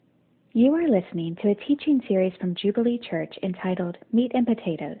You are listening to a teaching series from Jubilee Church entitled Meat and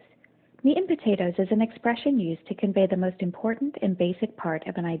Potatoes. Meat and potatoes is an expression used to convey the most important and basic part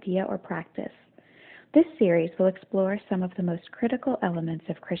of an idea or practice. This series will explore some of the most critical elements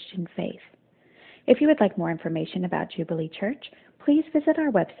of Christian faith. If you would like more information about Jubilee Church, please visit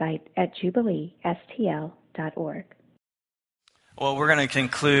our website at jubileestl.org. Well, we're going to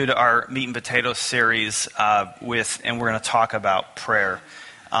conclude our Meat and Potatoes series and we're going to talk about prayer.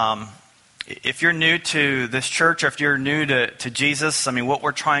 If you're new to this church, or if you're new to Jesus, what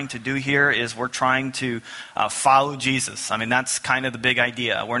we're trying to do here is we're trying to follow Jesus. That's kind of the big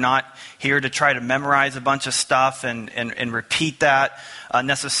idea. We're not here to try to memorize a bunch of stuff and repeat that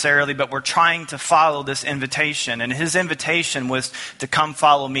necessarily, but we're trying to follow this invitation. And his invitation was to come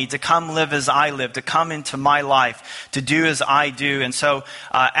follow me, to come live as I live, to come into my life, to do as I do. And so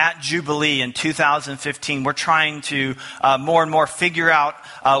at Jubilee in 2015, we're trying to more and more figure out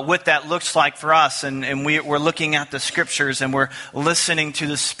what that looks like for us. And we're looking at the scriptures and we're listening to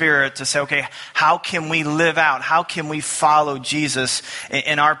the Spirit to say, okay, how can we live out? How can we follow Jesus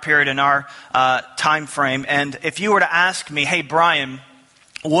in our period, in our time frame? And if you were to ask me, hey, Brian,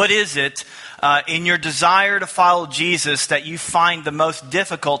 what is it in your desire to follow Jesus that you find the most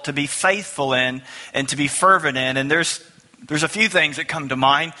difficult to be faithful in and to be fervent in? And there's a few things that come to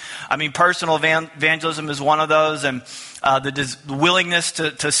mind. Personal evangelism is one of those, and the willingness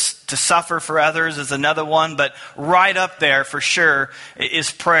to suffer for others is another one. But right up there for sure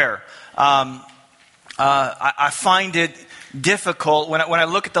is prayer. I find it difficult when I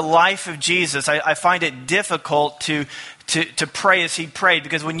look at the life of Jesus. I find it difficult to pray as he prayed,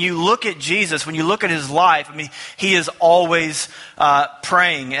 because when you look at Jesus, when you look at his life, he is always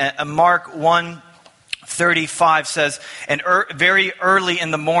praying. Mark 1:35 says, and very early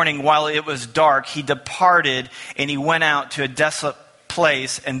in the morning, while it was dark, he departed and he went out to a desolate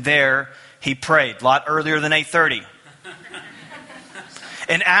place, and there he prayed. A lot earlier than 8:30.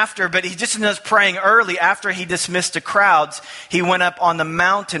 But he just was praying early. After he dismissed the crowds, he went up on the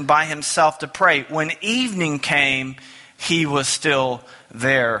mountain by himself to pray. When evening came, he was still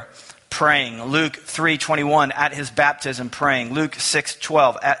there praying. Luke 3:21 at his baptism praying. Luke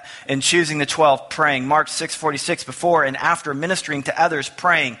 6:12 in choosing the 12 praying. Mark 6:46 before and after ministering to others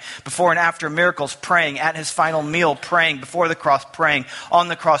praying. Before and after miracles praying. At his final meal praying. Before the cross praying. On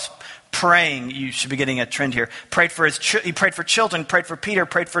the cross praying. You should be getting a trend here. He prayed for children, prayed for Peter,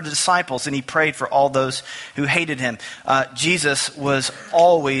 prayed for the disciples, and he prayed for all those who hated him. Jesus was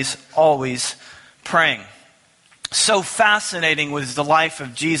always praying. So fascinating was the life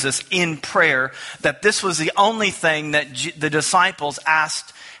of Jesus in prayer that this was the only thing that the disciples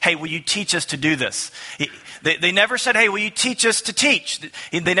asked, hey, will you teach us to do this? They never said, hey, will you teach us to teach?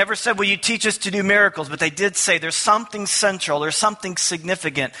 They never said, will you teach us to do miracles? But they did say there's something central, there's something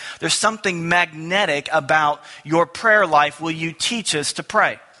significant, there's something magnetic about your prayer life. Will you teach us to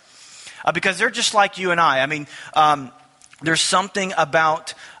pray? Because they're just like you and I. There's something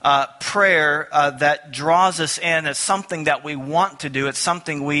about prayer that draws us in. It's something that we want to do. It's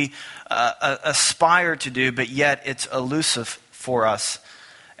something we aspire to do, but yet it's elusive for us.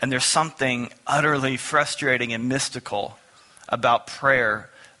 And there's something utterly frustrating and mystical about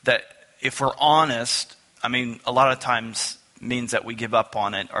prayer that, if we're honest, a lot of times means that we give up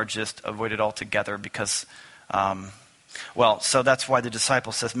on it or just avoid it altogether because, so that's why the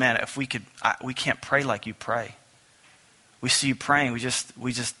disciple says, man, if we can't pray like you pray. We see you praying, we just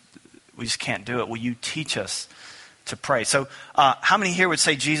can't do it. Will you teach us to pray? So, how many here would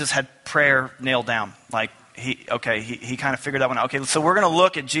say Jesus had prayer nailed down? He kind of figured that one out. Okay, so we're going to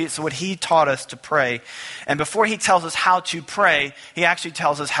look at Jesus, what he taught us to pray. And before he tells us how to pray, he actually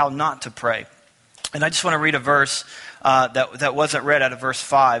tells us how not to pray. And I just want to read a verse that wasn't read out of verse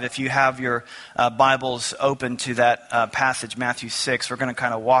 5. If you have your Bibles open to that passage, Matthew 6, we're going to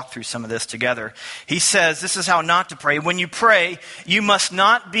kind of walk through some of this together. He says, this is how not to pray. When you pray, you must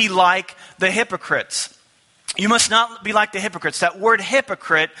not be like the hypocrites. You must not be like the hypocrites. That word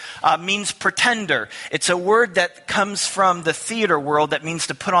hypocrite means pretender. It's a word that comes from the theater world that means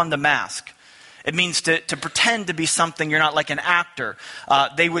to put on the mask. It means to pretend to be something you're not, like an actor.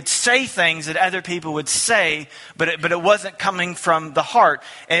 They would say things that other people would say, but it wasn't coming from the heart.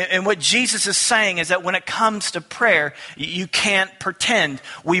 And what Jesus is saying is that when it comes to prayer, you can't pretend.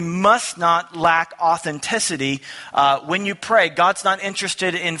 We must not lack authenticity. When you pray, God's not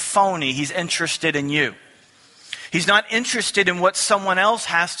interested in phony. He's interested in you. He's not interested in what someone else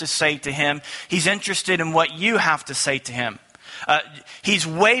has to say to him. He's interested in what you have to say to him. He's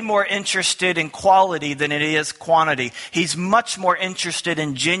way more interested in quality than it is quantity. He's much more interested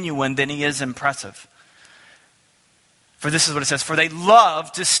in genuine than he is impressive. For this is what it says, for they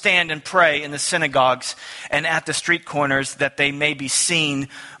love to stand and pray in the synagogues and at the street corners that they may be seen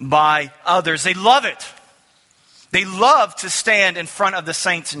by others. They love it. They love to stand in front of the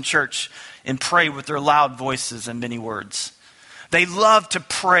saints in church and pray with their loud voices and many words. They love to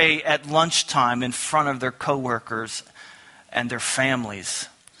pray at lunchtime in front of their coworkers and their families.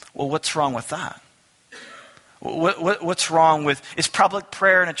 Well, what's wrong with that? What's wrong with, is public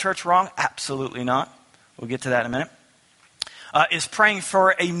prayer in a church wrong? Absolutely not. We'll get to that in a minute. Is praying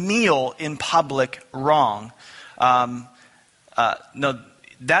for a meal in public wrong? No,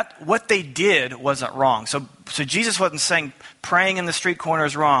 what they did wasn't wrong. So Jesus wasn't saying praying in the street corner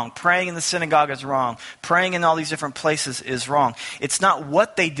is wrong, praying in the synagogue is wrong, praying in all these different places is wrong. It's not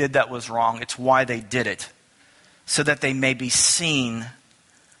what they did that was wrong, it's why they did it, so that they may be seen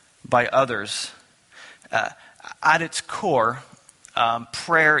by others. At its core,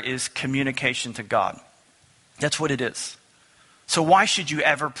 prayer is communication to God. That's what it is. So why should you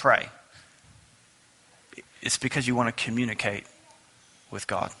ever pray? It's because you want to communicate with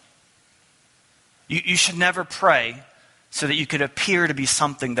God. You should never pray so that you could appear to be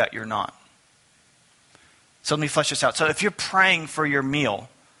something that you're not. So let me flesh this out. So if you're praying for your meal,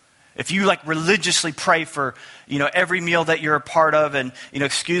 if you religiously pray for, every meal that you're a part of and,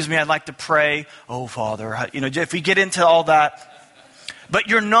 excuse me, I'd like to pray, oh Father, if we get into all that, but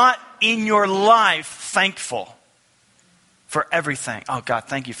you're not in your life thankful for everything. Oh God,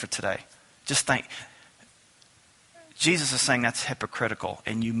 thank you for today. Jesus is saying that's hypocritical,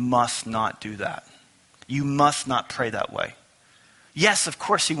 and you must not do that. You must not pray that way. Yes, of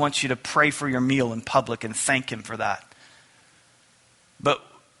course he wants you to pray for your meal in public and thank him for that. But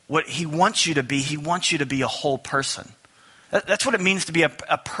what he wants you to be a whole person. That's what it means to be a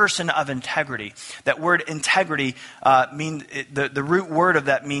person of integrity. That word integrity the root word of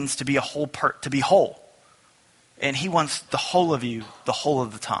that means to be to be whole. And he wants the whole of you, the whole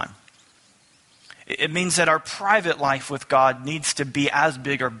of the time. It means that our private life with God needs to be as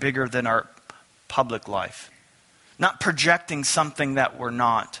big or bigger than our public life. Not projecting something that we're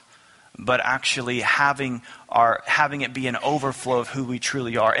not, but actually having it be an overflow of who we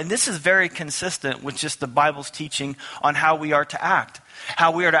truly are. And this is very consistent with just the Bible's teaching on how we are to act.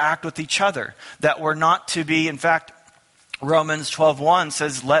 How we are to act with each other. That we're not to be, in fact, Romans 12:1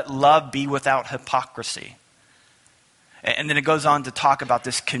 says, let love be without hypocrisy. And then it goes on to talk about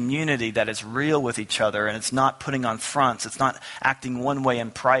this community that is real with each other, and it's not putting on fronts. It's not acting one way in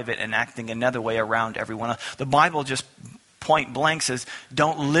private and acting another way around everyone else. The Bible just point blank says,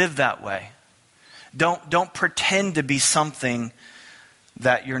 don't live that way. Don't pretend to be something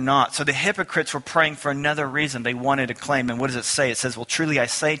that you're not. So the hypocrites were praying for another reason. They wanted to claim. And what does it say? It says, well, truly I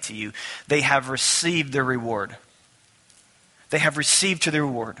say to you, they have received their reward. They have received to their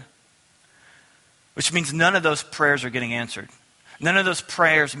reward. Which means none of those prayers are getting answered. None of those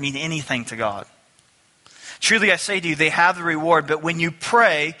prayers mean anything to God. Truly I say to you, they have the reward, but when you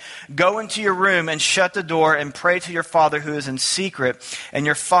pray, go into your room and shut the door and pray to your Father who is in secret, and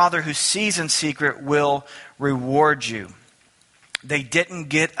your Father who sees in secret will reward you. They didn't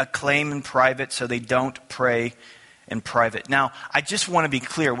get a claim in private, so they don't pray in private. Now, I just want to be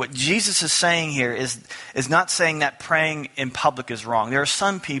clear. What Jesus is saying here is not saying that praying in public is wrong. There are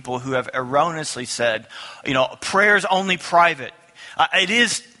some people who have erroneously said, prayer is only private.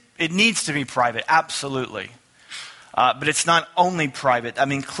 It needs to be private, absolutely. But it's not only private.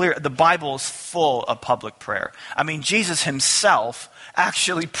 The Bible is full of public prayer. Jesus himself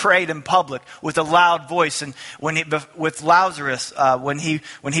actually prayed in public with a loud voice. And with Lazarus, when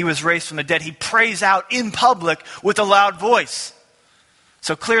he was raised from the dead, he prays out in public with a loud voice.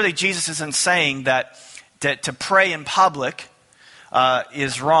 So clearly Jesus isn't saying that to pray in public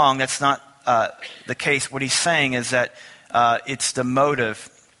is wrong. That's not the case. What he's saying is that it's the motive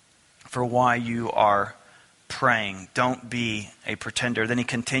for why you are praying. Don't be a pretender. Then he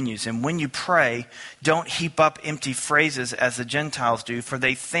continues, and when you pray, don't heap up empty phrases as the Gentiles do, for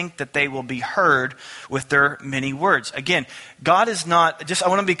they think that they will be heard with their many words. Again, God is not, I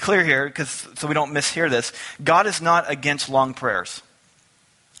want to be clear here, so we don't mishear this. God is not against long prayers.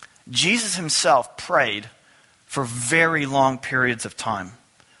 Jesus himself prayed for very long periods of time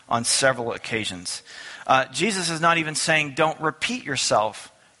on several occasions. Jesus is not even saying don't repeat yourself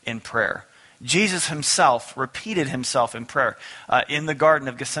in prayer. Jesus himself repeated himself in prayer. In the Garden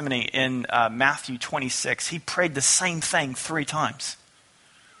of Gethsemane in Matthew 26, he prayed the same thing 3 times.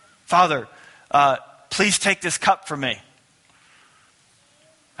 Father, please take this cup from me.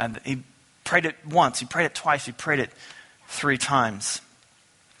 And he prayed it once, he prayed it twice, he prayed it 3 times.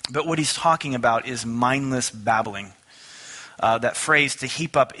 But what he's talking about is mindless babbling. That phrase to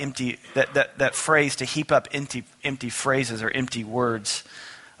heap up empty empty phrases or empty words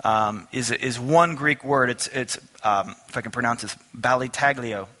is one Greek word. It's if I can pronounce this,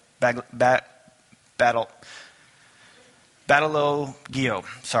 balitaglio, battlogio.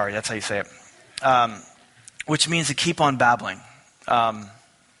 Sorry, that's how you say it. Which means to keep on babbling. In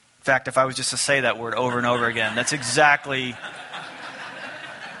fact, if I was just to say that word over and over again, that's exactly.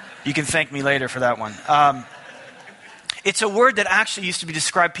 You can thank me later for that one. It's a word that actually used to be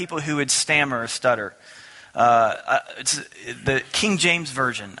described people who would stammer or stutter. It's the King James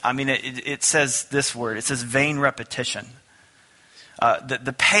Version. I mean, it says this word. It says vain repetition.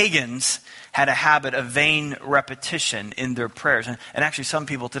 The pagans had a habit of vain repetition in their prayers. And actually some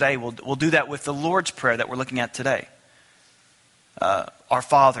people today will do that with the Lord's Prayer that we're looking at today. Our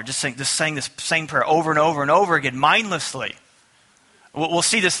Father, just saying this same prayer over and over and over again, mindlessly. We'll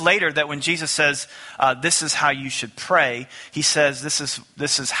see this later, that when Jesus says, this is how you should pray, he says this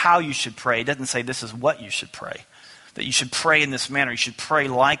is how you should pray. He doesn't say this is what you should pray. That you should pray in this manner. You should pray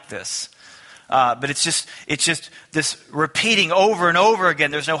like this. But it's just this repeating over and over again.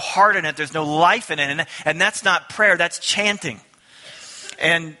 There's no heart in it. There's no life in it. And that's not prayer. That's chanting.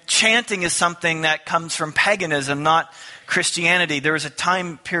 And chanting is something that comes from paganism, not Christianity. There was a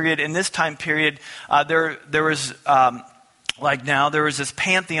time period, in this time period, there was... Like now, there was this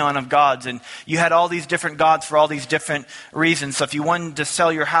pantheon of gods, and you had all these different gods for all these different reasons. So if you wanted to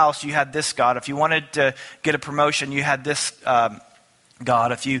sell your house, you had this god. If you wanted to get a promotion, you had this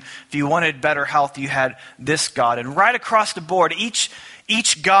god. If you wanted better health, you had this god. And right across the board, each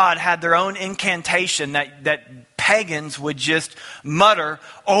god had their own incantation that pagans would just mutter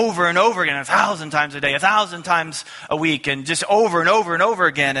over and over again, 1,000 times a day, 1,000 times a week, and just over and over and over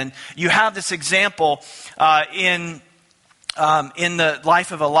again. And you have this example in the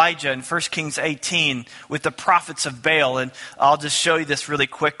life of Elijah in 1 Kings 18 with the prophets of Baal. And I'll just show you this really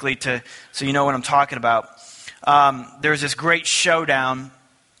quickly so you know what I'm talking about. There's this great showdown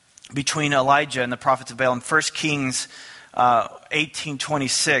between Elijah and the prophets of Baal. In 1 Kings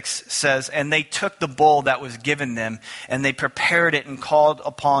 18:26 says, "And they took the bull that was given them, and they prepared it and called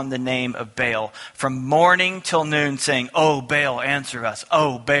upon the name of Baal from morning till noon, saying, 'O Baal, answer us.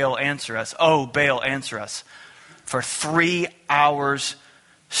 O Baal, answer us. O Baal, answer us.' For 3 hours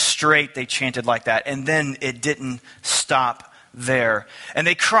straight they chanted like that. And then it didn't stop there. And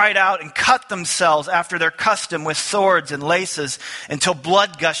they cried out and cut themselves after their custom with swords and laces until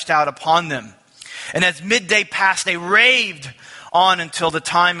blood gushed out upon them. And as midday passed, they raved on until the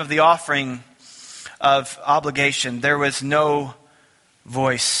time of the offering of obligation. There was no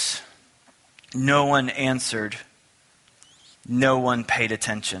voice. No one answered. No one paid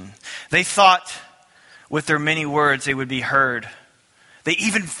attention. They thought with their many words they would be heard. They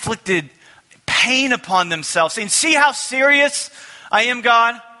even inflicted pain upon themselves, saying, 'See how serious I am,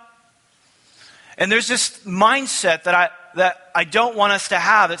 God?'" And there's this mindset that I don't want us to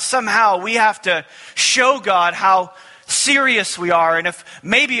have, that somehow we have to show God how serious we are. And if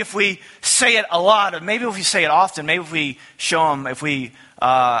we say it a lot, or maybe if we say it often, maybe if we show Him, if we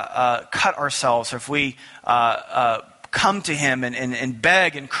cut ourselves, or if we come to Him and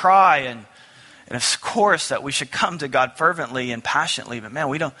beg and cry, and of course that we should come to God fervently and passionately, but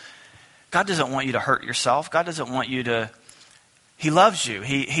man, God doesn't want you to hurt yourself. God doesn't want you to, He loves you.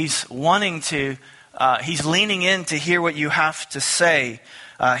 He's wanting to, He's leaning in to hear what you have to say.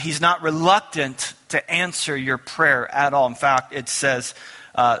 He's not reluctant to answer your prayer at all. In fact, it says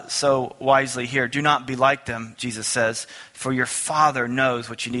so wisely here, "Do not be like them," Jesus says, "for your Father knows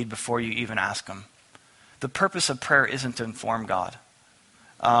what you need before you even ask Him." The purpose of prayer isn't to inform God.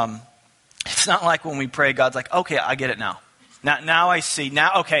 It's not like when we pray, God's like, "Okay, I get it now. Now I see.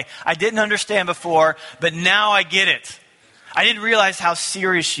 Now, okay, I didn't understand before, but now I get it. I didn't realize how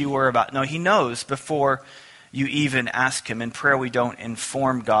serious you were about it." No, He knows before you even ask Him. In prayer, we don't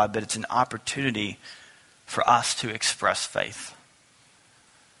inform God, but it's an opportunity for us to express faith.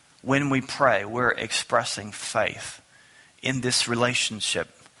 When we pray, we're expressing faith in this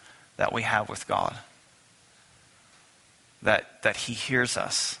relationship that we have with God. That He hears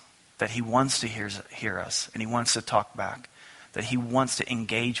us. That He wants to hear us, and He wants to talk back, that He wants to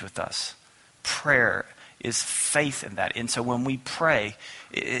engage with us. Prayer is faith in that. And so when we pray,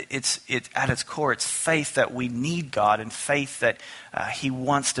 it's at its core, it's faith that we need God, and faith that He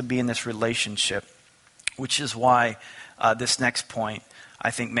wants to be in this relationship, which is why this next point, I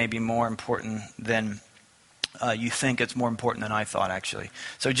think, may be more important than you think. It's more important than I thought, actually.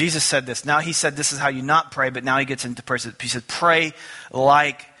 So Jesus said this. Now He said this is how you not pray, but now He gets into prayer. He said, "Pray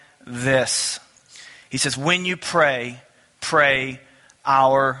like this." He says, "When you pray, pray,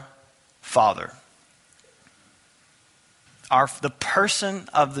 Our Father." the person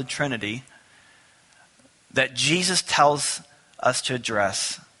of the Trinity that Jesus tells us to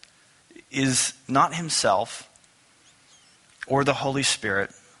address is not himself or the Holy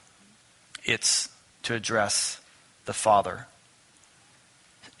Spirit. It's to address the Father.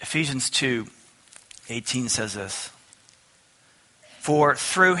 Ephesians 2:18 says this. For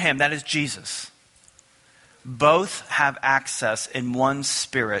through him, that is Jesus, both have access in one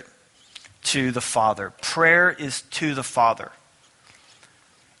Spirit to the Father. Prayer is to the Father.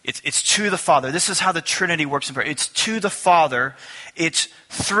 It's to the Father. This is how the Trinity works in prayer. It's to the Father. It's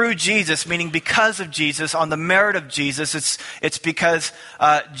through Jesus, meaning because of Jesus, on the merit of Jesus. It's because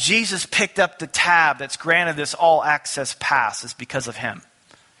Jesus picked up the tab that's granted this all-access pass. It's because of him.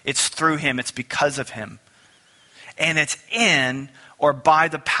 It's through him. It's because of him. And it's in or by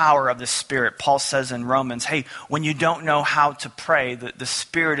the power of the Spirit. Paul says in Romans, hey, when you don't know how to pray, the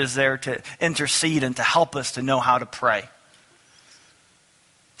Spirit is there to intercede and to help us to know how to pray.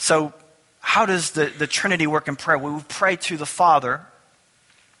 So how does the Trinity work in prayer? We pray to the Father.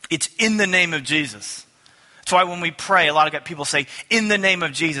 It's in the name of Jesus. That's why when we pray, a lot of people say, in the name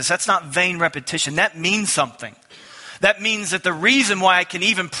of Jesus. That's not vain repetition. That means something. That means that the reason why I can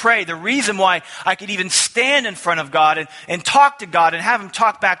even pray, the reason why I can even stand in front of God and talk to God and have him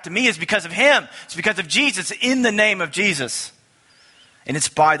talk back to me is because of him. It's because of Jesus, in the name of Jesus. And it's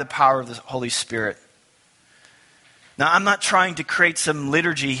by the power of the Holy Spirit. Now, I'm not trying to create some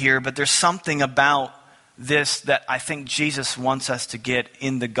liturgy here, but there's something about this that I think Jesus wants us to get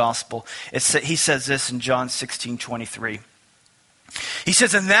in the gospel. He says this in John 16:23. He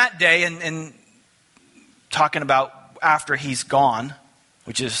says, in that day, and talking about after he's gone,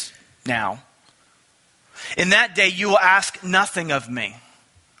 which is now, in that day you will ask nothing of me.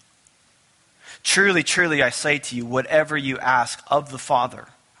 Truly, truly, I say to you, whatever you ask of the Father,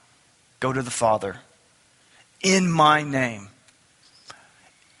 go to the Father. In my name.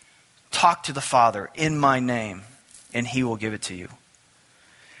 Talk to the Father in my name, and he will give it to you.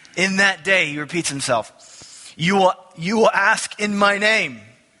 In that day, he repeats himself, you will ask in my name.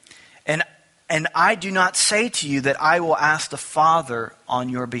 And I do not say to you that I will ask the Father on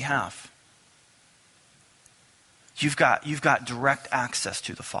your behalf. You've got direct access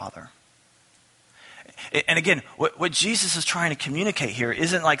to the Father. And again, what Jesus is trying to communicate here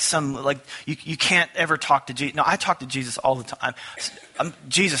isn't like you can't ever talk to Jesus. No, I talk to Jesus all the time.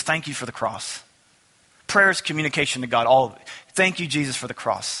 Jesus, thank you for the cross. Prayer is communication to God. All of it. Thank you, Jesus, for the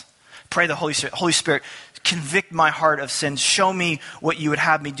cross. Pray the Holy Spirit. Holy Spirit, convict my heart of sin. Show me what you would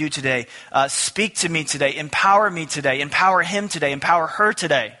have me do today. Speak to me today. Empower me today. Empower him today. Empower her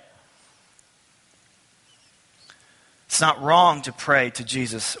today. It's not wrong to pray to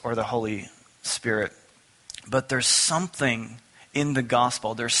Jesus or the Holy Spirit. But there's something in the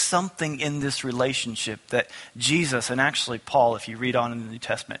gospel, there's something in this relationship that Jesus, and actually Paul, if you read on in the New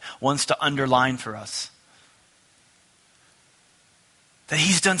Testament, wants to underline for us. That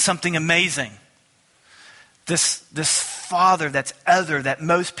he's done something amazing. This Father that's other, that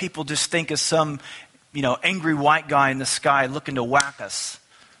most people just think is some, angry white guy in the sky looking to whack us.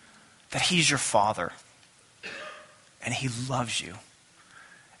 That he's your Father. And he loves you.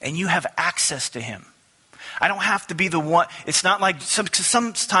 And you have access to him. I don't have to be the one. It's not like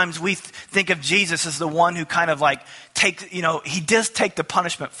sometimes we think of Jesus as the one who kind of he does take the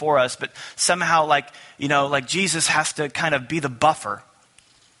punishment for us, but somehow like Jesus has to kind of be the buffer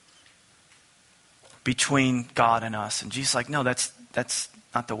between God and us. And Jesus is like, no, that's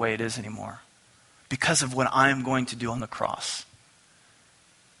not the way it is anymore. Because of what I'm going to do on the cross.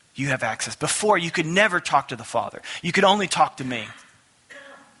 You have access. Before, you could never talk to the Father. You could only talk to me.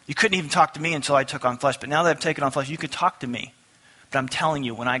 You couldn't even talk to me until I took on flesh. But now that I've taken on flesh, you could talk to me. But I'm telling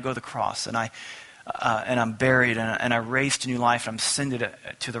you, when I go to the cross and I'm buried and I raised to new life and I'm ascended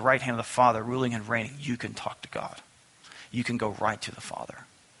to the right hand of the Father, ruling and reigning, you can talk to God. You can go right to the Father.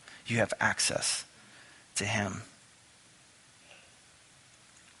 You have access to him.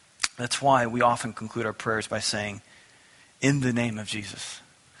 That's why we often conclude our prayers by saying, in the name of Jesus.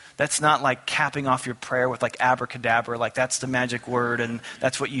 That's not like capping off your prayer with like abracadabra, like that's the magic word and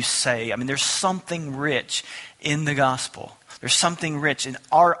that's what you say. I mean, there's something rich in the gospel. There's something rich in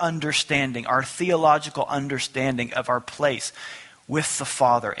our understanding, our theological understanding of our place with the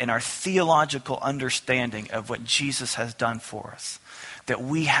Father and our theological understanding of what Jesus has done for us. That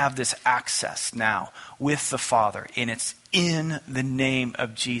we have this access now with the Father, and it's in the name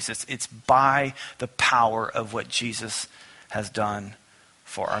of Jesus. It's by the power of what Jesus has done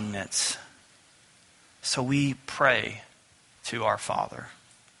for our midst. So we pray to our Father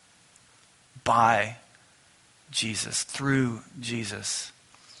by Jesus, through Jesus,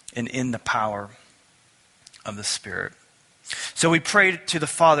 and in the power of the Spirit. So we pray to the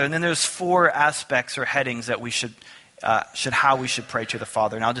Father, and then there's 4 aspects or headings that we should how we should pray to the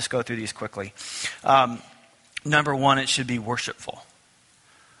Father. And I'll just go through these quickly. Number 1, it should be worshipful.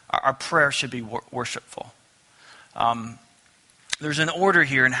 Our prayer should be worshipful. There's an order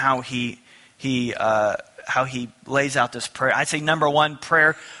here in how he lays out this prayer. I'd say number 1,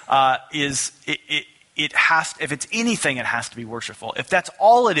 prayer is it has, if it's anything, it has to be worshipful. If that's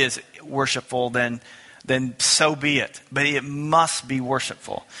all it is, worshipful, then so be it. But it must be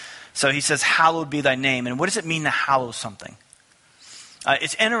worshipful. So he says, hallowed be thy name. And what does it mean to hallow something?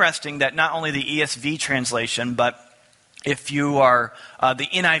 It's interesting that not only the ESV translation, but if you are the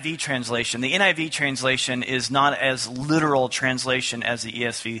NIV translation is not as literal translation as the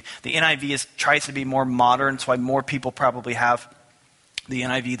ESV. The NIV tries to be more modern. That's why more people probably have the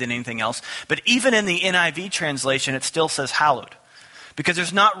NIV than anything else. But even in the NIV translation, it still says hallowed. Because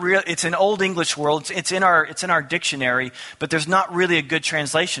there's not real, it's an Old English word, it's in our dictionary, but there's not really a good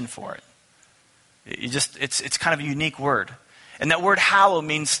translation for it. It's kind of a unique word. And that word hallow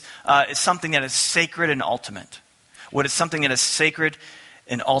means it's something that is sacred and ultimate. What is something that is sacred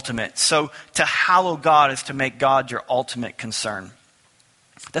and ultimate. So to hallow God is to make God your ultimate concern.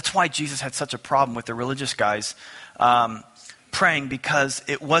 That's why Jesus had such a problem with the religious guys praying, because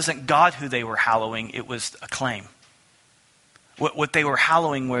it wasn't God who they were hallowing, it was a claim. What they were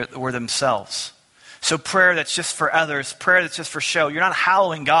hallowing were themselves. So prayer that's just for others, prayer that's just for show, you're not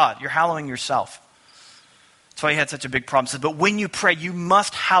hallowing God, you're hallowing yourself. That's why he had such a big problem. He says, but when you pray, you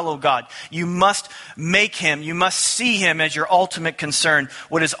must hallow God. You must make him, you must see him as your ultimate concern,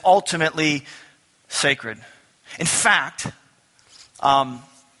 what is ultimately sacred. In fact, I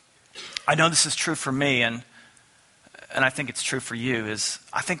know this is true for me, and I think it's true for you, is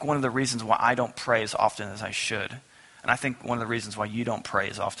I think one of the reasons why I don't pray as often as I should, and I think one of the reasons why you don't pray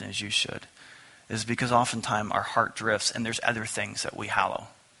as often as you should, is because oftentimes our heart drifts and there's other things that we hallow.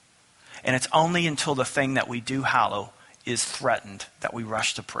 And it's only until the thing that we do hallow is threatened that we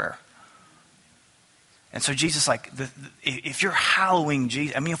rush to prayer. And so Jesus, if you're hallowing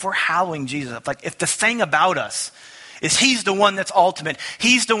Jesus, if we're hallowing Jesus, if the thing about us is he's the one that's ultimate,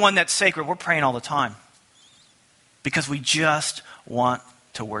 he's the one that's sacred, we're praying all the time. Because we just want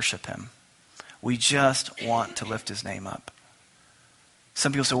to worship him. We just want to lift his name up.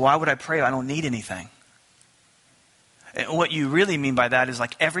 Some people say, why would I pray? I don't need anything. And what you really mean by that is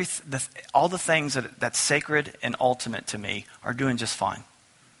all the things that's sacred and ultimate to me are doing just fine.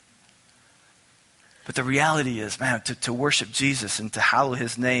 But the reality is, man, to worship Jesus and to hallow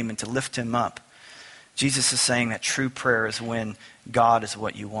his name and to lift him up, Jesus is saying that true prayer is when God is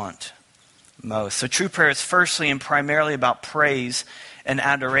what you want most. So true prayer is firstly and primarily about praise and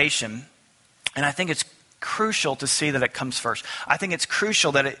adoration. And I think it's crucial to see that it comes first. I think it's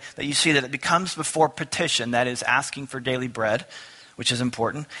crucial that you see that it becomes before petition, that is asking for daily bread, which is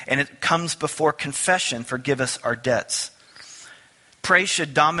important, and it comes before confession, forgive us our debts. Praise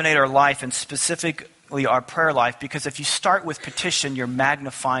should dominate our life, and specifically our prayer life, because if you start with petition, you're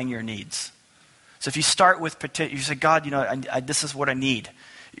magnifying your needs. So if you start with petition, you say, God, this is what I need.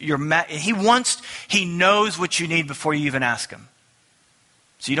 He knows what you need before you even ask him.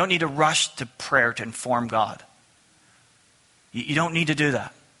 So you don't need to rush to prayer to inform God. You don't need to do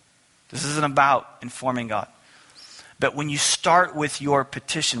that. This isn't about informing God. But when you start with your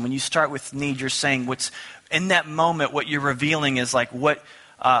petition, when you start with need, you're saying what's in that moment, what you're revealing is what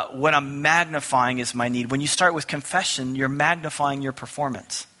I'm magnifying is my need. When you start with confession, you're magnifying your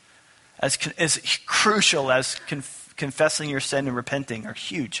performance. As crucial as confessing your sin and repenting are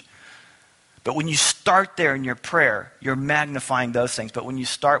huge. But when you start there in your prayer, you're magnifying those things. But when you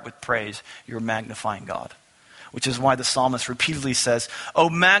start with praise, you're magnifying God. Which is why the psalmist repeatedly says, "Oh,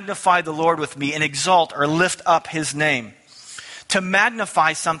 magnify the Lord with me and exalt or lift up his name." To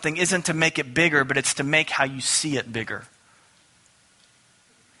magnify something isn't to make it bigger, but it's to make how you see it bigger.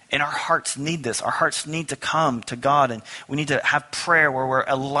 And our hearts need this. Our hearts need to come to God, and we need to have prayer where we're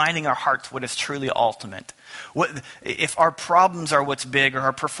aligning our hearts to what is truly ultimate. If our problems are what's big, or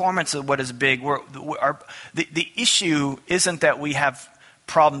our performance is what is big, the issue isn't that we have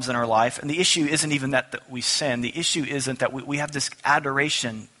problems in our life, and the issue isn't even that we sin. The issue isn't that we have this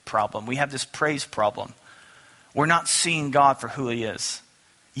adoration problem. We have this praise problem. We're not seeing God for who he is.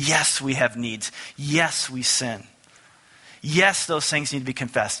 Yes, we have needs. Yes, we sin. Yes, those things need to be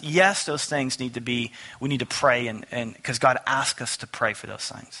confessed. Yes, those things we need to pray, and because God asks us to pray for those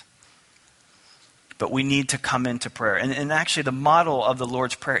things. But we need to come into prayer. And actually the model of the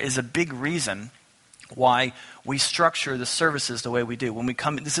Lord's Prayer is a big reason why we structure the services the way we do. When we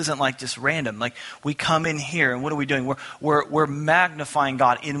come, this isn't like just random. Like, we come in here, and what are we doing? We're magnifying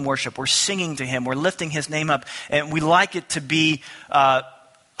God in worship. We're singing to Him. We're lifting His name up, and we like it to be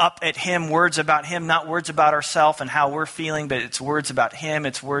up at Him, words about Him, not words about ourselves and how we're feeling, but it's words about Him.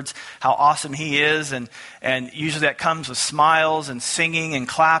 It's words how awesome He is, and usually that comes with smiles and singing and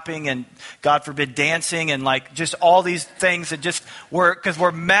clapping and, God forbid, dancing and like just all these things that just because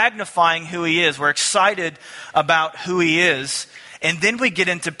we're magnifying who He is. We're excited about who He is, and then we get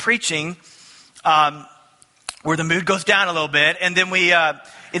into preaching, where the mood goes down a little bit, and then where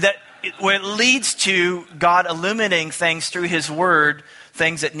it leads to God illuminating things through His Word,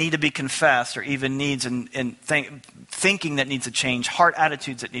 things that need to be confessed, or even needs and thinking that needs to change, heart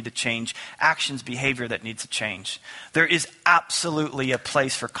attitudes that need to change, actions, behavior that needs to change. There is absolutely a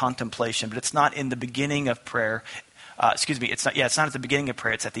place for contemplation, but it's not in the beginning of prayer. It's not at the beginning of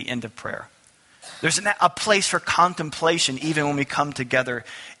prayer, it's at the end of prayer. There's a place for contemplation even when we come together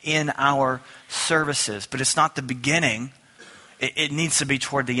in our services, but it's not the beginning. It needs to be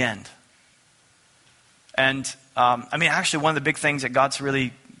toward the end. And actually, one of the big things that God's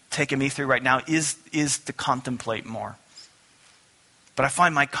really taken me through right now is to contemplate more. But I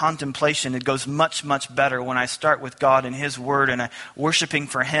find my contemplation, it goes much, much better when I start with God and His Word and worshiping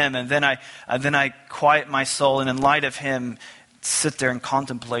for Him, and then I quiet my soul, and in light of Him, sit there and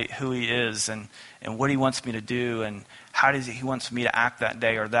contemplate who He is and what He wants me to do, and how He wants me to act that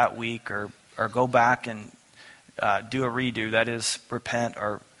day or that week, or go back and do a redo, that is, repent,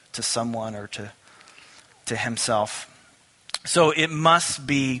 or to someone, or to Himself. So it must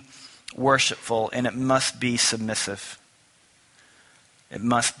be worshipful, and it must be submissive. It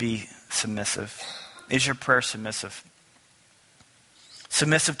must be submissive. Is your prayer submissive?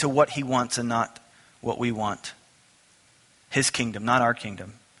 Submissive to what He wants and not what we want. His kingdom, not our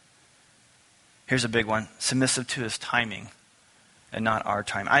kingdom. Here's a big one. Submissive to His timing and not our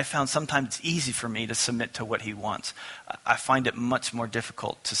time. I found sometimes it's easy for me to submit to what He wants. I find it much more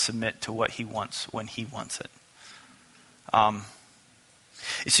difficult to submit to what He wants when He wants it.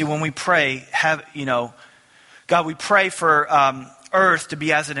 You see, when we pray, God, we pray for earth to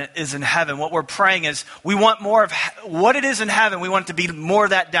be as it is in heaven. What we're praying is we want more of what it is in heaven. We want it to be more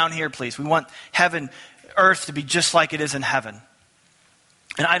of that down here, please. We want heaven, earth to be just like it is in heaven.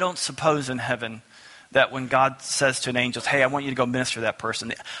 And I don't suppose in heaven that when God says to an angel, hey, I want you to go minister to that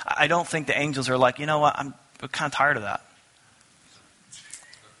person, I don't think the angels are like, you know what, I'm kind of tired of that.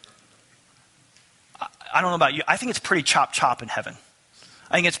 I don't know about you. I think it's pretty chop in heaven.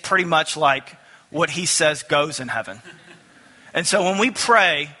 I think it's pretty much like what He says goes in heaven. And so when we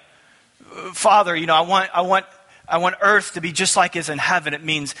pray, Father, I want earth to be just like it is in heaven. It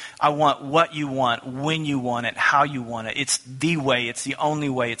means I want what you want, when you want it, how you want it. It's the way. It's the only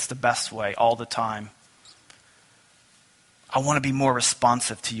way. It's the best way all the time. I want to be more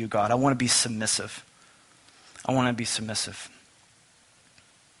responsive to you, God. I want to be submissive.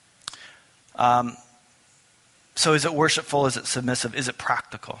 So is it worshipful? Is it submissive? Is it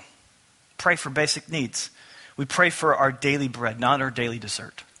practical? Pray for basic needs. We pray for our daily bread, not our daily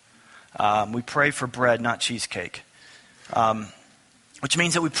dessert. We pray for bread, not cheesecake. Which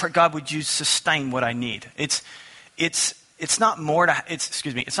means that we pray, God, would you sustain what I need? It's not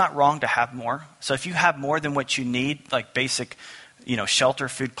it's not wrong to have more. So if you have more than what you need, like basic, shelter,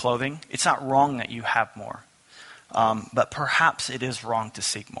 food, clothing, it's not wrong that you have more. But perhaps it is wrong to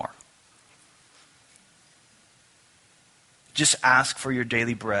seek more. Just ask for your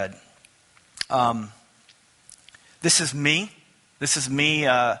daily bread. This is me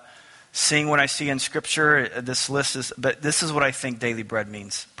seeing what I see in Scripture. But this is what I think daily bread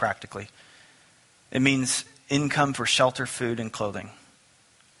means practically. It means income for shelter, food, and clothing.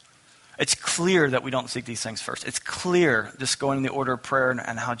 It's clear that we don't seek these things first. It's clear, just going in the order of prayer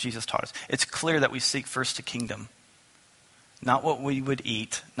and how Jesus taught us. It's clear that we seek first the kingdom. Not what we would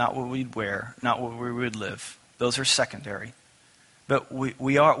eat, not what we'd wear, not what we would live. Those are secondary. But we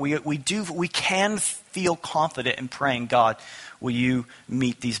can feel confident in praying, God, will you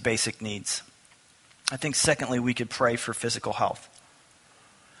meet these basic needs? I think secondly, we could pray for physical health.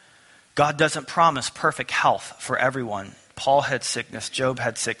 God doesn't promise perfect health for everyone. Paul had sickness, Job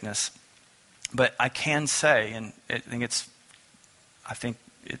had sickness. But I can say, and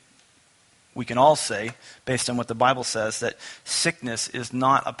we can all say, based on what the Bible says, that sickness is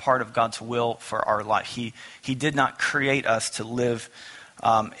not a part of God's will for our life. He did not create us to live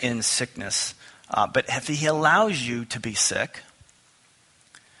in sickness. But if He allows you to be sick,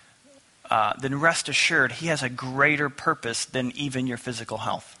 then rest assured He has a greater purpose than even your physical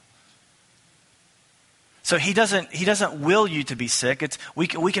health. So he doesn't will you to be sick. We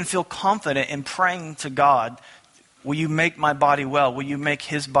can feel confident in praying to God. Will you make my body well? Will you make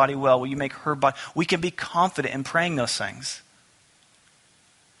his body well? Will you make her body? We can be confident in praying those things.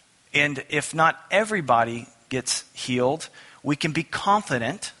 And if not everybody gets healed, we can be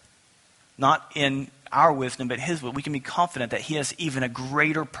confident, not in our wisdom, but his will. We can be confident that he has even a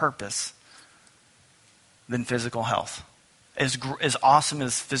greater purpose than physical health. As awesome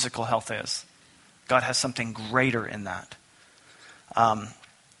as physical health is, God has something greater in that.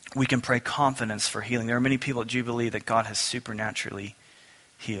 We can pray confidence for healing. There are many people at Jubilee that God has supernaturally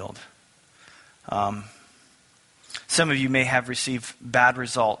healed. Some of you may have received bad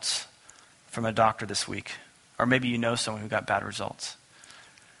results from a doctor this week. Or maybe you know someone who got bad results.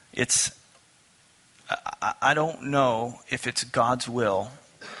 I don't know if it's God's will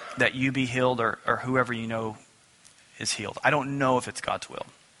that you be healed or whoever you know is healed. I don't know if it's God's will.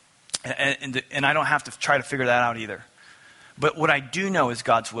 And I don't have to try to figure that out either. But what I do know is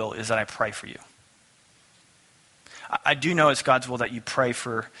God's will is that I pray for you. I do know it's God's will that you pray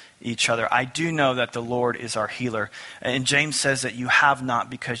for each other. I do know that the Lord is our healer. And James says that you have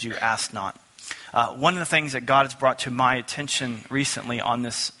not because you ask not. One of the things that God has brought to my attention recently on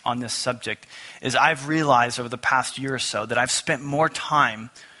this subject is I've realized over the past year or so that I've spent more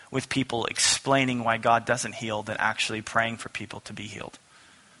time with people explaining why God doesn't heal than actually praying for people to be healed.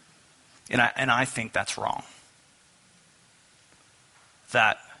 And I think that's wrong.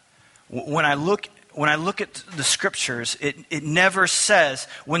 That when I look at the scriptures, it never says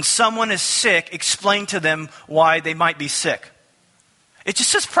when someone is sick, explain to them why they might be sick. It just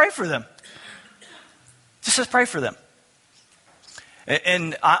says pray for them. It just says pray for them.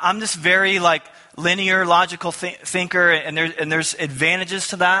 And I'm this very linear, logical thinker, and there's advantages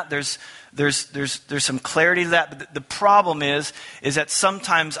to that. There's some clarity to that. But the problem is that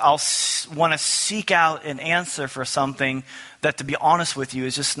sometimes I'll want to seek out an answer for something that, to be honest with you,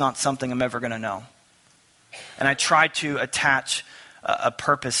 is just not something I'm ever going to know. And I try to attach a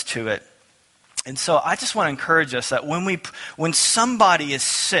purpose to it. And so I just want to encourage us that when somebody is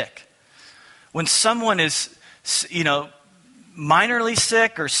sick, when someone is, minorly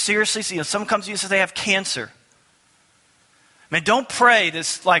sick or seriously sick, someone comes to you and says they have cancer. Man, don't pray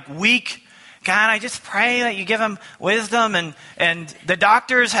this weak, God, I just pray that you give them wisdom and the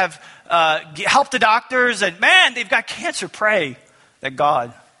doctors have helped the doctors and man, they've got cancer. Pray that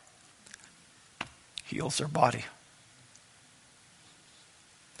God heals their body.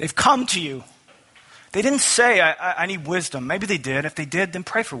 They've come to you. They didn't say, I need wisdom. Maybe they did. If they did, then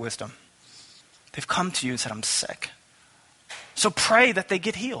pray for wisdom. They've come to you and said, I'm sick. So pray that they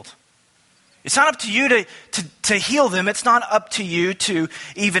get healed. It's not up to you to heal them. It's not up to you to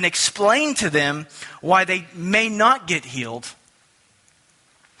even explain to them why they may not get healed.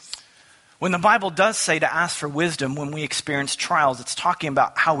 When the Bible does say to ask for wisdom when we experience trials, it's talking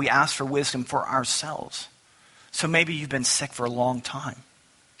about how we ask for wisdom for ourselves. So maybe you've been sick for a long time.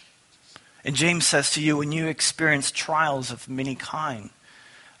 And James says to you, when you experience trials of many kind,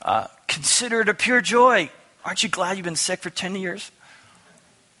 consider it a pure joy. Aren't you glad you've been sick for 10 years?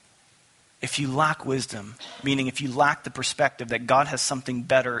 If you lack wisdom, meaning if you lack the perspective that God has something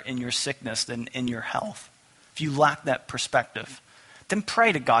better in your sickness than in your health, if you lack that perspective, then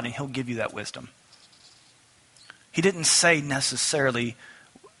pray to God and he'll give you that wisdom. He didn't say necessarily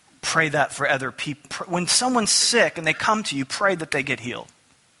pray that for other people. When someone's sick and they come to you, pray that they get healed.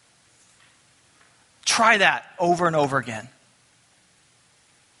 Try that over and over again.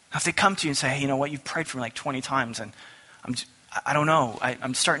 Now, if they come to you and say, hey, you know what, you've prayed for me 20 times and I don't know,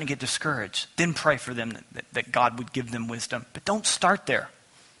 I'm starting to get discouraged. Then pray for them that God would give them wisdom. But don't start there.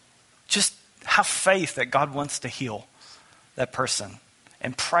 Just have faith that God wants to heal that person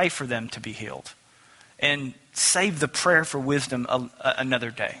and pray for them to be healed. And save the prayer for wisdom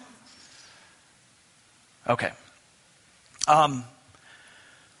another day. Okay.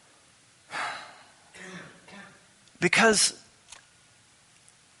 Because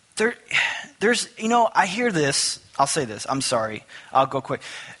there's, I hear this. I'll say this. I'm sorry. I'll go quick.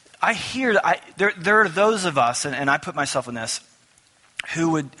 I hear, there are those of us, and I put myself in this,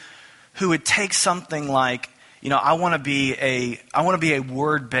 who would take something like, I want to be a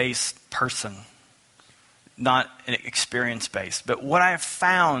word-based person, not an experience-based. But what I have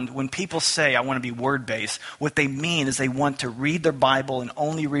found when people say I want to be word-based, what they mean is they want to read their Bible and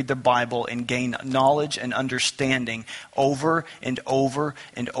only read their Bible and gain knowledge and understanding over and over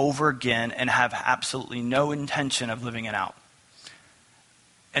and over again and have absolutely no intention of living it out.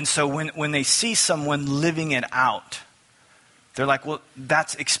 And so when they see someone living it out, they're like, well,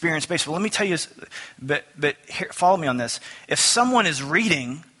 that's experience-based. Well, let me tell you, but here, follow me on this. If someone is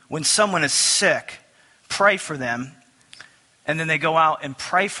reading when someone is sick, pray for them, and then they go out and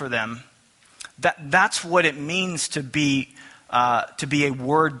pray for them, that's what it means to be a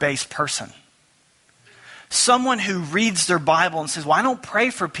word-based person. Someone who reads their Bible and says, well, I don't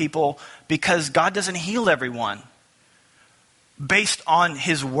pray for people because God doesn't heal everyone, based on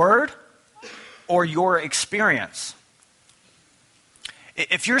his word or your experience.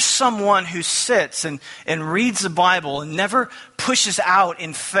 If you're someone who sits and reads the Bible and never pushes out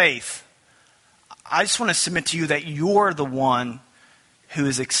in faith, I just want to submit to you that you're the one who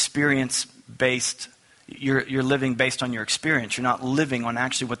is experience-based. You're living based on your experience. You're not living on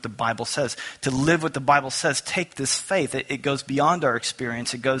actually what the Bible says. To live what the Bible says, take this faith. It goes beyond our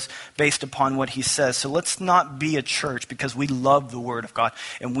experience. It goes based upon what he says. So let's not be a church because we love the Word of God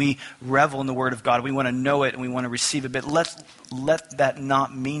and we revel in the Word of God. We want to know it and we want to receive it. But let that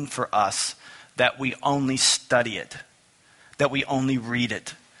not mean for us that we only study it, that we only read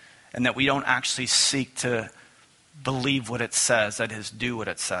it, and that we don't actually seek to believe what it says, that is, do what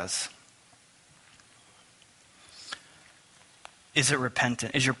it says. Is it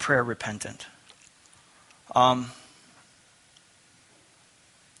repentant? Is your prayer repentant?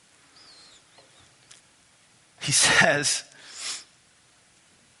 He says,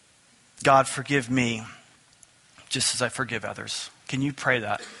 God, forgive me just as I forgive others. Can you pray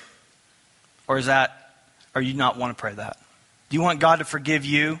that? Or you not want to pray that? Do you want God to forgive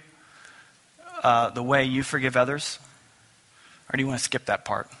you the way you forgive others? Or do you want to skip that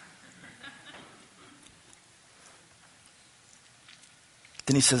part?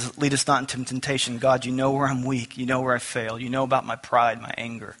 Then he says, lead us not into temptation. God, you know where I'm weak. You know where I fail. You know about my pride, my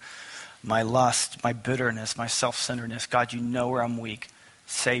anger, my lust, my bitterness, my self-centeredness. God, you know where I'm weak.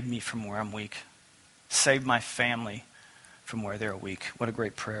 Save me from where I'm weak. Save my family from where they're weak. What a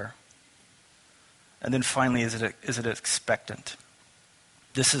great prayer. And then finally, is it expectant?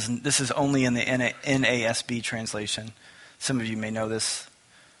 This is only in the NASB translation. Some of you may know this.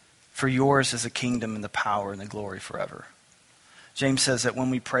 For yours is the kingdom and the power and the glory forever. James says that when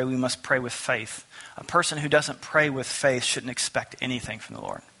we pray, we must pray with faith. A person who doesn't pray with faith shouldn't expect anything from the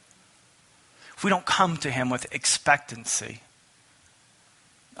Lord. If we don't come to him with expectancy,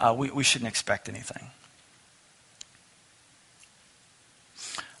 we shouldn't expect anything.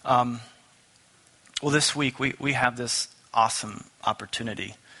 Well, this week we have this awesome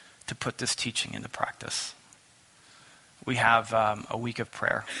opportunity to put this teaching into practice. We have a week of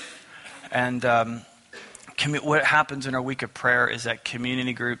prayer. And what happens in our week of prayer is that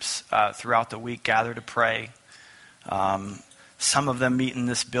community groups throughout the week gather to pray. Some of them meet in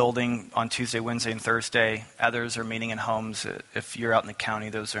this building on Tuesday, Wednesday, and Thursday. Others are meeting in homes. If you're out in the county,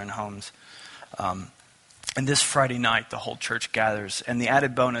 those are in homes. And this Friday night, the whole church gathers. And the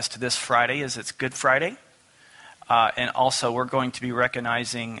added bonus to this Friday is it's Good Friday. And also, we're going to be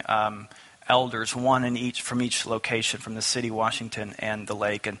recognizing elders, one in each from each location, from the city, Washington, and the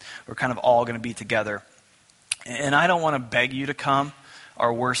lake. And we're kind of all going to be together. And I don't want to beg you to come,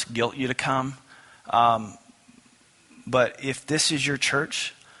 or worse, guilt you to come. But if this is your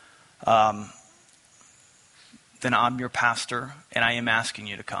church, then I'm your pastor, and I am asking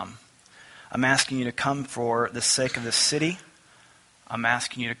you to come. I'm asking you to come for the sake of this city. I'm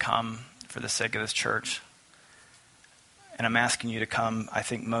asking you to come for the sake of this church. And I'm asking you to come, I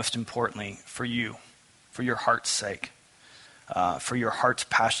think most importantly, for you, for your heart's sake, for your heart's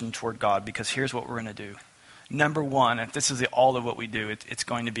passion toward God. Because here's what we're going to do. Number one, if this is all of what we do, it's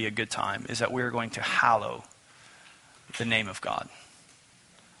going to be a good time, is that we're going to hallow the name of God.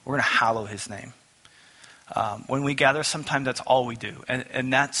 We're going to hallow his name. When we gather, sometimes that's all we do.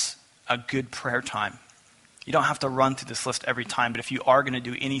 And that's a good prayer time. You don't have to run through this list every time, but if you are going to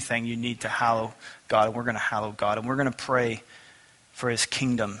do anything, you need to hallow God. And we're going to hallow God. And we're going to pray for his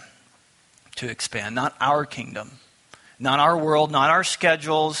kingdom to expand. Not our kingdom. Not our world. Not our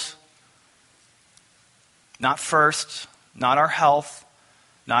schedules. Not first. Not our health.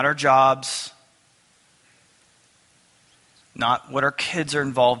 Not our jobs. Not what our kids are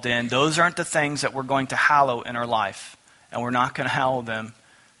involved in. Those aren't the things that we're going to hallow in our life. And we're not going to hallow them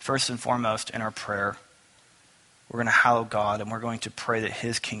first and foremost in our prayer. We're going to hallow God, and we're going to pray that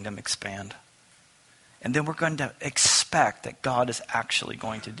his kingdom expand. And then we're going to expect that God is actually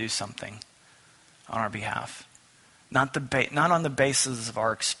going to do something on our behalf. Not on the basis of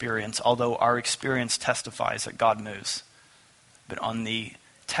our experience, although our experience testifies that God moves, but on the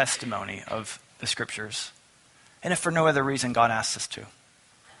testimony of the scriptures. And if for no other reason God asks us to.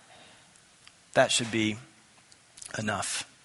 That should be enough.